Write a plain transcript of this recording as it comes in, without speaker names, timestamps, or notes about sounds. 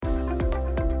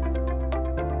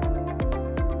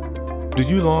Do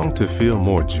you long to feel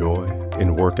more joy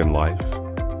in work and life?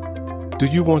 Do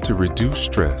you want to reduce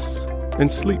stress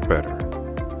and sleep better?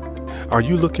 Are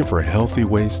you looking for healthy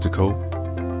ways to cope?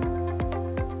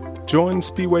 Join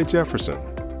Spiwe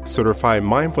Jefferson, certified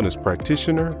mindfulness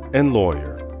practitioner and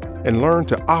lawyer, and learn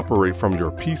to operate from your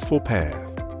peaceful path.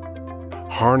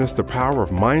 Harness the power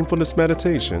of mindfulness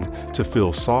meditation to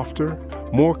feel softer,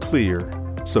 more clear,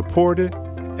 supported,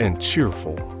 and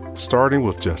cheerful, starting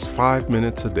with just 5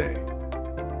 minutes a day.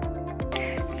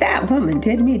 That woman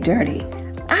did me dirty.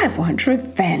 I want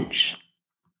revenge.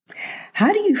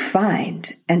 How do you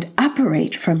find and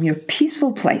operate from your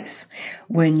peaceful place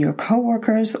when your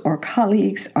coworkers or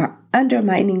colleagues are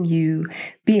undermining you,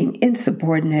 being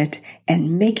insubordinate,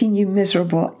 and making you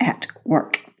miserable at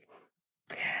work?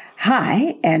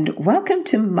 Hi, and welcome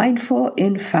to Mindful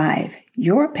in 5,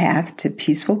 your path to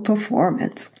peaceful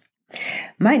performance.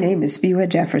 My name is Spiwe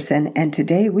Jefferson, and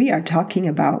today we are talking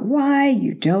about why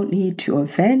you don't need to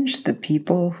avenge the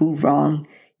people who wrong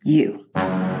you.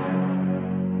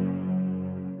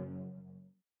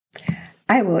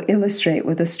 I will illustrate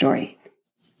with a story.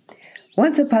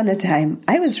 Once upon a time,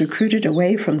 I was recruited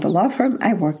away from the law firm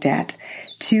I worked at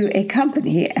to a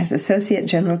company as Associate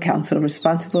General Counsel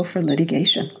responsible for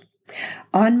litigation.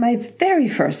 On my very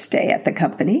first day at the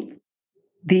company,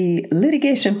 the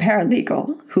litigation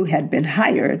paralegal who had been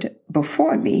hired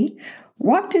before me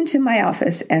walked into my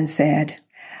office and said,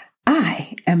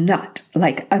 "I am not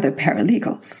like other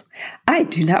paralegals. I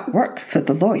do not work for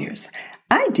the lawyers.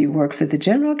 I do work for the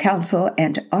general counsel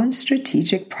and on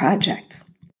strategic projects."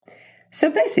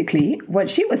 So basically, what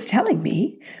she was telling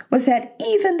me was that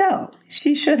even though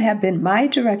she should have been my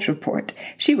direct report,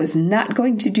 she was not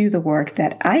going to do the work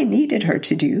that I needed her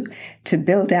to do to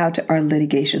build out our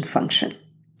litigation function.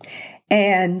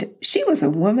 And she was a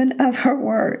woman of her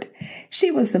word.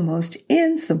 She was the most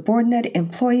insubordinate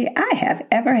employee I have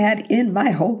ever had in my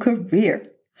whole career.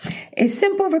 A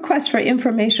simple request for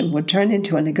information would turn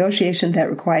into a negotiation that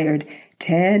required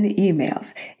 10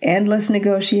 emails, endless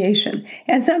negotiation,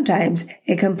 and sometimes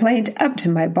a complaint up to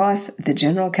my boss, the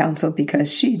general counsel,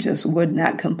 because she just would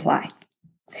not comply.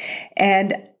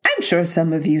 And I'm sure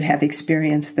some of you have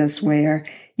experienced this where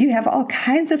you have all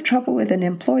kinds of trouble with an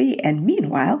employee, and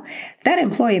meanwhile, that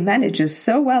employee manages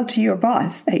so well to your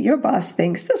boss that your boss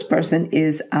thinks this person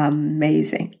is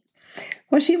amazing.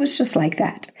 Well, she was just like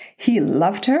that. He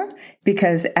loved her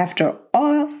because, after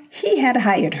all, he had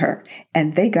hired her,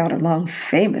 and they got along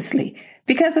famously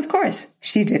because, of course,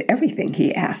 she did everything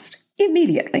he asked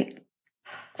immediately.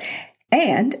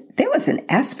 And there was an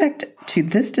aspect to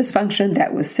this dysfunction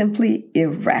that was simply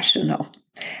irrational.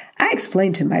 I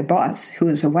explained to my boss, who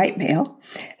is a white male,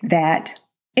 that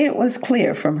it was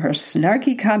clear from her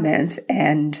snarky comments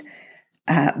and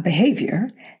behavior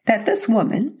that this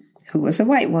woman, who was a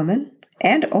white woman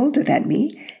and older than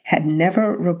me, had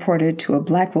never reported to a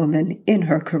black woman in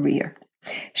her career.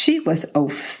 She was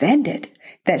offended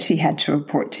that she had to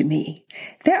report to me.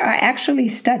 There are actually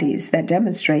studies that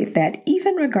demonstrate that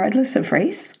even regardless of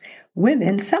race,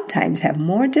 women sometimes have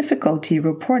more difficulty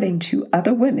reporting to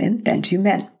other women than to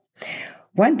men.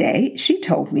 One day, she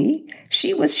told me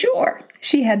she was sure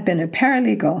she had been a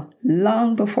paralegal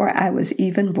long before I was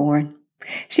even born.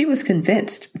 She was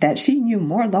convinced that she knew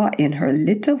more law in her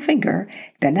little finger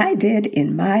than I did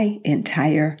in my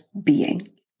entire being.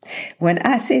 When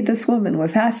I say this woman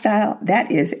was hostile,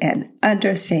 that is an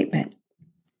understatement.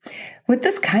 With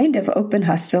this kind of open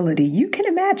hostility, you can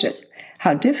imagine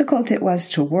how difficult it was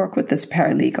to work with this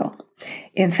paralegal.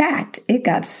 In fact, it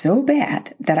got so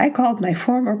bad that I called my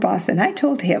former boss and I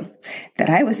told him that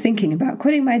I was thinking about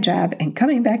quitting my job and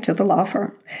coming back to the law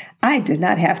firm. I did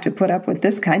not have to put up with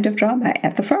this kind of drama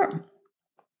at the firm.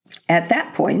 At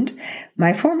that point,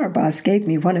 my former boss gave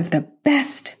me one of the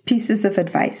best pieces of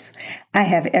advice I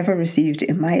have ever received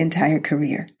in my entire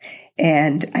career,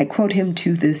 and I quote him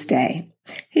to this day.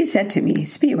 He said to me,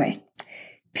 "Spiwe,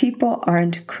 people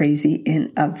aren't crazy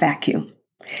in a vacuum.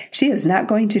 She is not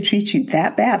going to treat you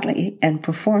that badly and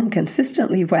perform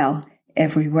consistently well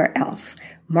everywhere else.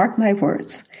 Mark my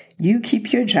words. You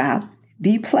keep your job,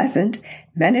 be pleasant,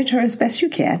 manage her as best you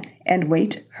can, and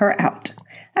wait her out.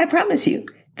 I promise you,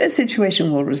 this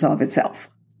situation will resolve itself."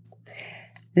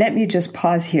 Let me just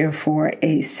pause here for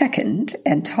a second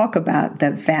and talk about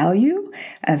the value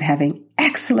of having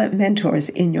excellent mentors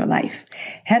in your life.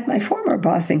 Had my former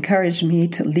boss encouraged me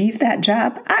to leave that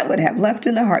job, I would have left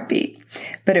in a heartbeat.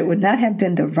 But it would not have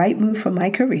been the right move for my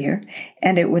career,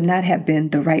 and it would not have been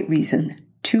the right reason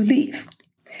to leave.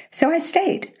 So I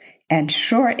stayed, and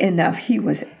sure enough, he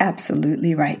was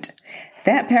absolutely right.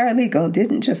 That paralegal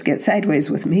didn't just get sideways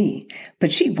with me,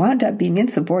 but she wound up being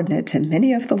insubordinate to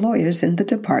many of the lawyers in the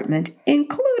department,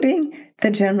 including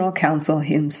the general counsel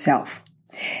himself.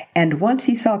 And once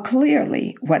he saw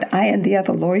clearly what I and the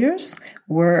other lawyers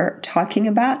were talking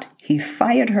about, he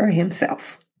fired her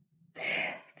himself.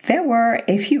 There were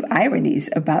a few ironies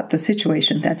about the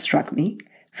situation that struck me.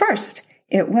 First,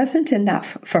 it wasn't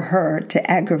enough for her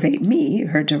to aggravate me,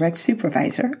 her direct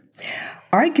supervisor.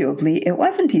 Arguably, it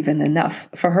wasn't even enough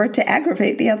for her to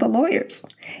aggravate the other lawyers.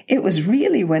 It was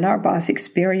really when our boss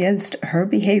experienced her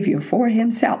behavior for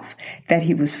himself that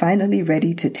he was finally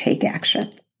ready to take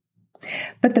action.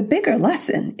 But the bigger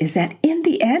lesson is that in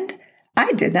the end,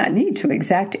 I did not need to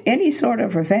exact any sort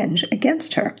of revenge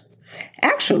against her.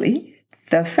 Actually,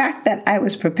 the fact that I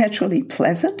was perpetually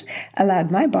pleasant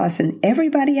allowed my boss and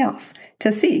everybody else to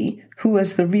see who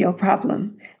was the real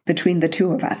problem between the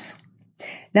two of us.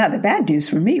 Now, the bad news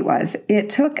for me was it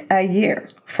took a year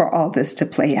for all this to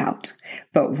play out.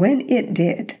 But when it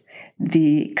did,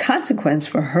 the consequence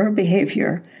for her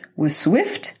behavior was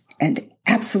swift and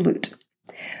absolute.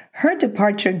 Her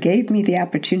departure gave me the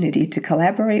opportunity to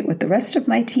collaborate with the rest of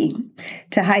my team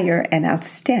to hire an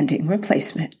outstanding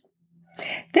replacement.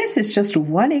 This is just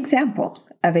one example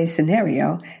of a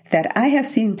scenario that I have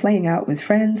seen playing out with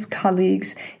friends,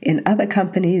 colleagues in other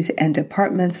companies and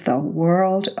departments the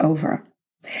world over.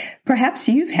 Perhaps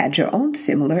you've had your own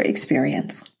similar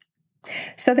experience.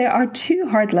 So there are two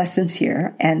hard lessons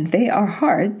here, and they are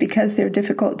hard because they're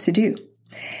difficult to do.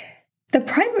 The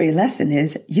primary lesson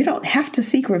is you don't have to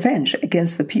seek revenge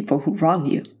against the people who wrong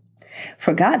you.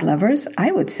 For God lovers,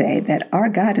 I would say that our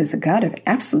God is a God of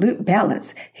absolute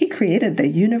balance. He created the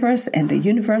universe, and the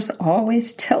universe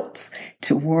always tilts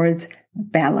towards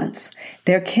balance.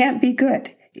 There can't be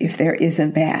good if there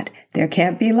isn't bad. There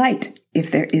can't be light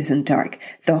if there isn't dark.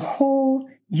 The whole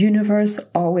universe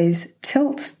always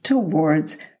tilts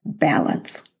towards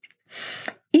balance.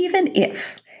 Even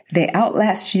if they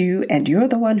outlast you and you're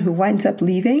the one who winds up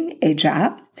leaving a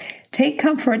job, take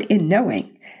comfort in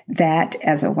knowing that,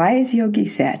 as a wise yogi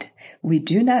said, we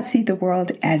do not see the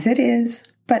world as it is,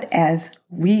 but as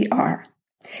we are.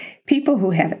 People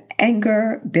who have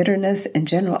anger, bitterness, and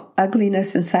general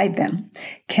ugliness inside them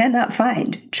cannot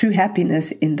find true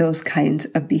happiness in those kinds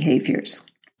of behaviors.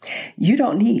 You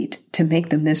don't need to make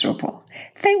them miserable.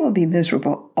 They will be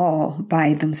miserable all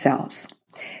by themselves.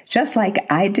 Just like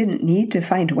I didn't need to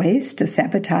find ways to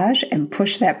sabotage and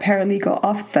push that paralegal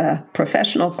off the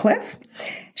professional cliff,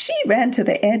 she ran to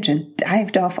the edge and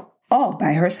dived off all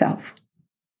by herself.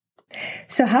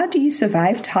 So how do you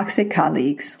survive toxic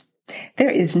colleagues? There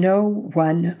is no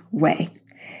one way.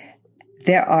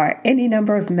 There are any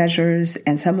number of measures,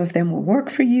 and some of them will work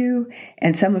for you,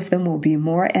 and some of them will be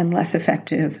more and less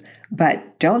effective.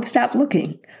 But don't stop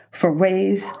looking for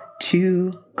ways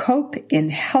to cope in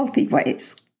healthy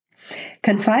ways.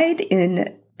 Confide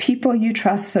in people you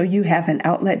trust so you have an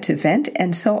outlet to vent,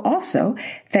 and so also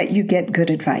that you get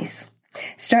good advice.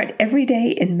 Start every day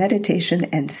in meditation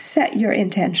and set your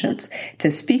intentions to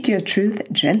speak your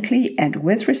truth gently and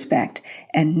with respect,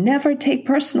 and never take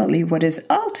personally what is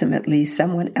ultimately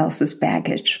someone else's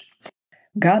baggage.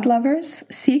 God lovers,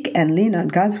 seek and lean on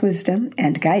God's wisdom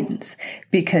and guidance,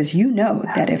 because you know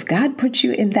that if God puts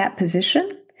you in that position,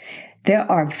 there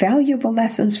are valuable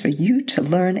lessons for you to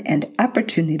learn and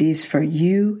opportunities for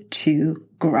you to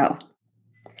grow.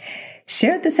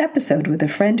 Share this episode with a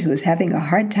friend who is having a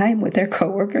hard time with their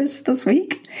coworkers this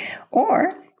week,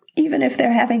 or even if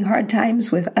they're having hard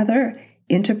times with other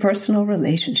interpersonal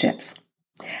relationships.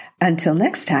 Until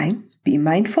next time, be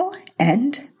mindful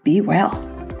and be well.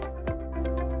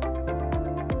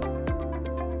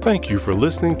 Thank you for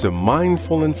listening to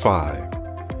Mindful in 5.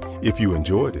 If you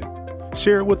enjoyed it,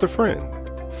 share it with a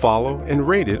friend. Follow and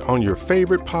rate it on your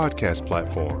favorite podcast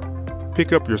platform.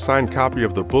 Pick up your signed copy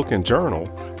of the book and journal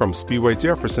from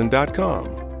SpeedwayJefferson.com,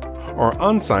 or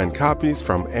unsigned copies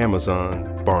from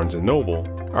Amazon, Barnes & Noble,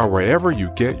 or wherever you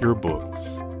get your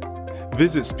books.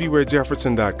 Visit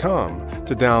SpeedwayJefferson.com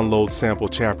to download sample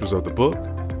chapters of the book,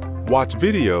 watch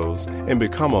videos, and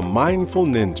become a mindful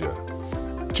ninja.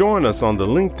 Join us on the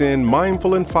LinkedIn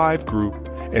Mindful in 5 group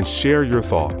and share your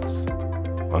thoughts.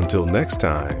 Until next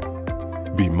time,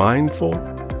 be mindful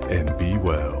and be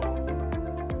well.